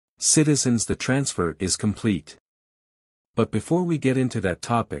Citizens, the transfer is complete. But before we get into that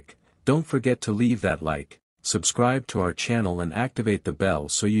topic, don't forget to leave that like, subscribe to our channel and activate the bell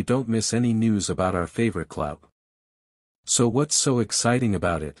so you don't miss any news about our favorite club. So what's so exciting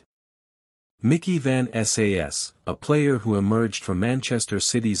about it? Mickey van Sas, a player who emerged from Manchester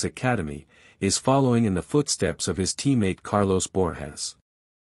City's academy, is following in the footsteps of his teammate Carlos Borges.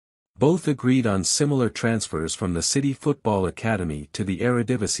 Both agreed on similar transfers from the City Football Academy to the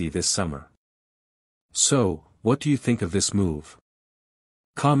Eredivisie this summer. So, what do you think of this move?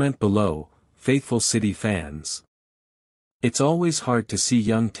 Comment below, faithful City fans. It's always hard to see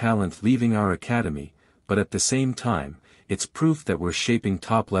young talent leaving our academy, but at the same time, it's proof that we're shaping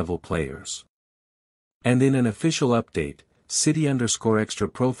top-level players. And in an official update,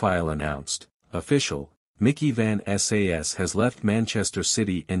 City_Extra Profile announced, official, Mickey van Sas has left Manchester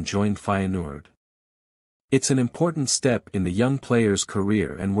City and joined Feyenoord. It's an important step in the young player's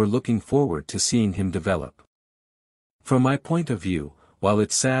career and we're looking forward to seeing him develop. From my point of view, while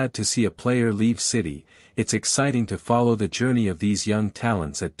it's sad to see a player leave City, it's exciting to follow the journey of these young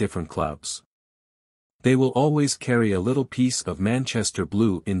talents at different clubs. They will always carry a little piece of Manchester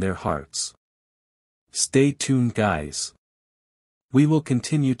blue in their hearts. Stay tuned, guys. We will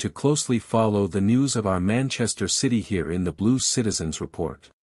continue to closely follow the news of our Manchester City here in the Blue Citizens Report.